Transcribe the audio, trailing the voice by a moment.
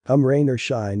Rain or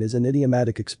shine is an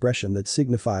idiomatic expression that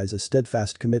signifies a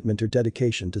steadfast commitment or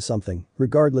dedication to something,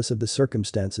 regardless of the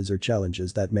circumstances or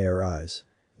challenges that may arise.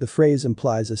 The phrase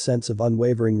implies a sense of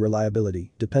unwavering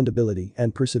reliability, dependability,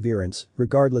 and perseverance,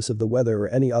 regardless of the weather or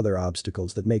any other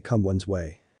obstacles that may come one's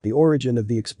way. The origin of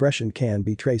the expression can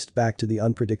be traced back to the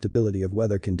unpredictability of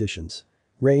weather conditions.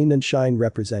 Rain and shine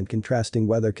represent contrasting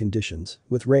weather conditions,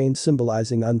 with rain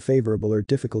symbolizing unfavorable or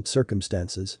difficult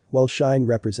circumstances, while shine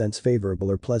represents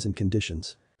favorable or pleasant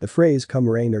conditions. The phrase "come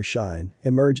rain or shine"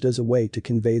 emerged as a way to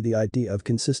convey the idea of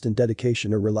consistent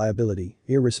dedication or reliability,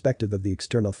 irrespective of the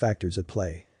external factors at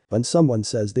play. When someone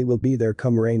says they will be there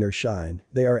come rain or shine,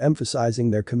 they are emphasizing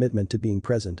their commitment to being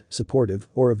present, supportive,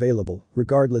 or available,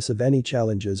 regardless of any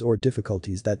challenges or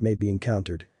difficulties that may be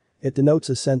encountered. It denotes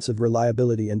a sense of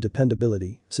reliability and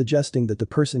dependability, suggesting that the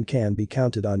person can be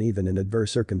counted on even in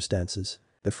adverse circumstances.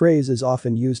 The phrase is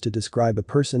often used to describe a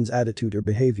person's attitude or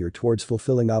behavior towards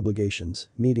fulfilling obligations,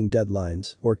 meeting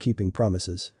deadlines, or keeping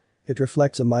promises. It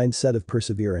reflects a mindset of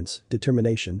perseverance,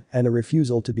 determination, and a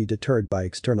refusal to be deterred by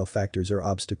external factors or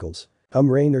obstacles.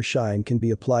 Rain or shine can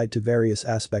be applied to various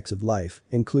aspects of life,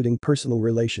 including personal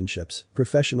relationships,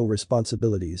 professional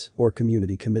responsibilities, or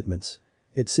community commitments.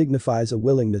 It signifies a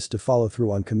willingness to follow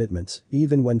through on commitments,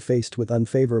 even when faced with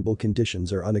unfavorable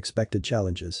conditions or unexpected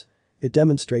challenges. It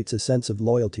demonstrates a sense of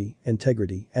loyalty,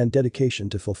 integrity, and dedication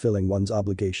to fulfilling one's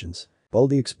obligations. While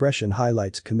the expression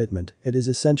highlights commitment, it is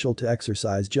essential to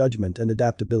exercise judgment and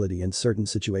adaptability in certain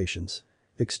situations.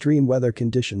 Extreme weather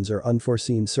conditions or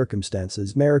unforeseen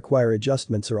circumstances may require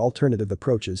adjustments or alternative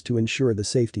approaches to ensure the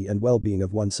safety and well-being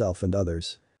of oneself and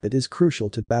others. It is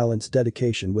crucial to balance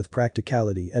dedication with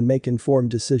practicality and make informed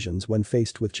decisions when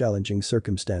faced with challenging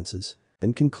circumstances.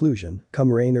 In conclusion,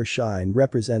 come rain or shine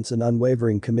represents an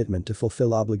unwavering commitment to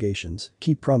fulfill obligations,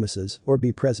 keep promises, or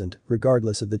be present,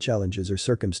 regardless of the challenges or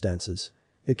circumstances.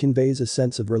 It conveys a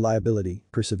sense of reliability,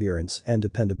 perseverance, and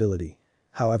dependability.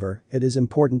 However, it is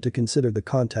important to consider the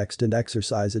context and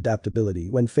exercise adaptability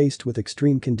when faced with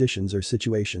extreme conditions or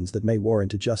situations that may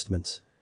warrant adjustments.